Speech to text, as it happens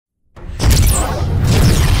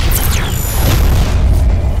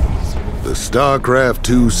The StarCraft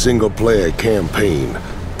 2 single-player campaign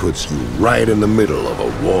puts you right in the middle of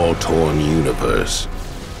a war-torn universe.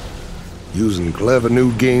 Using clever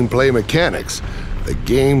new gameplay mechanics, the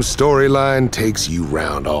game's storyline takes you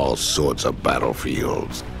round all sorts of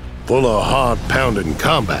battlefields, full of heart-pounding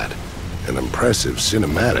combat and impressive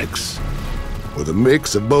cinematics. With a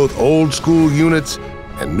mix of both old-school units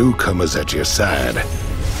and newcomers at your side,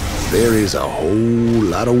 there is a whole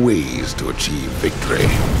lot of ways to achieve victory.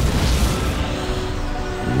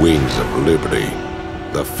 Wings of Liberty,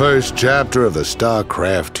 the first chapter of the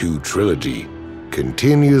StarCraft 2 trilogy,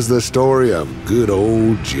 continues the story of good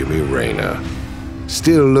old Jimmy Rayner,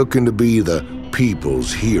 still looking to be the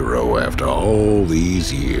people's hero after all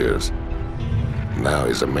these years. Now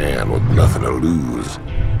he's a man with nothing to lose,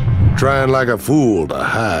 trying like a fool to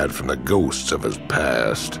hide from the ghosts of his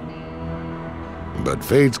past. But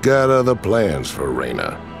fate's got other plans for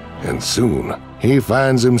Rayner, and soon he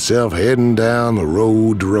finds himself heading down the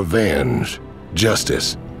road to revenge,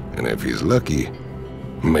 justice, and if he's lucky,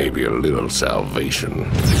 maybe a little salvation.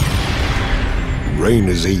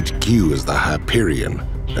 Rayner's HQ is the Hyperion,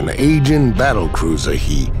 an aging battlecruiser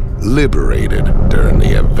he liberated during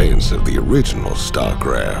the events of the original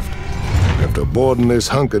StarCraft. After boarding this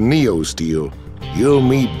hunk of Neo-Steel, you'll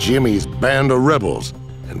meet Jimmy's band of rebels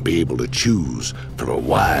and be able to choose from a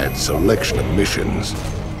wide selection of missions.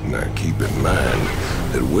 Now keep in mind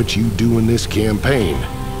that what you do in this campaign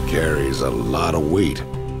carries a lot of weight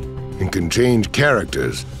and can change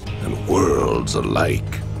characters and worlds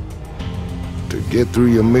alike. To get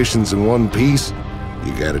through your missions in one piece,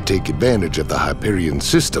 you gotta take advantage of the Hyperion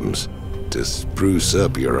systems to spruce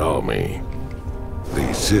up your army.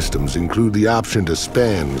 These systems include the option to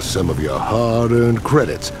spend some of your hard-earned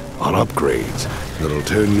credits on upgrades that'll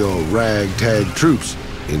turn your ragtag troops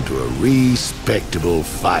into a respectable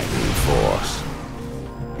fighting force.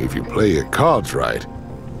 If you play your cards right,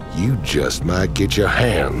 you just might get your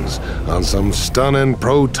hands on some stunning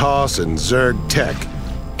Protoss and Zerg tech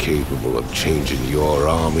capable of changing your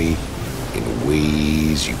army in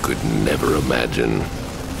ways you could never imagine.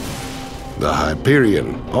 The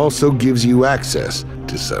Hyperion also gives you access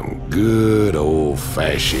to some good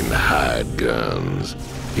old-fashioned hired guns.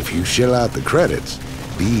 If you shell out the credits,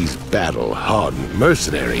 these battle-hardened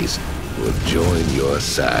mercenaries will join your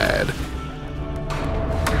side.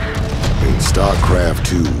 In StarCraft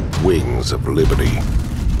 2, Wings of Liberty,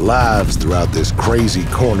 lives throughout this crazy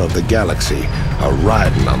corner of the galaxy are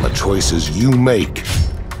riding on the choices you make.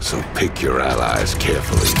 So pick your allies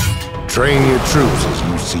carefully, train your troops as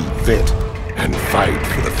you see fit, and fight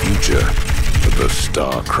for the future of the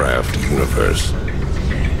StarCraft universe.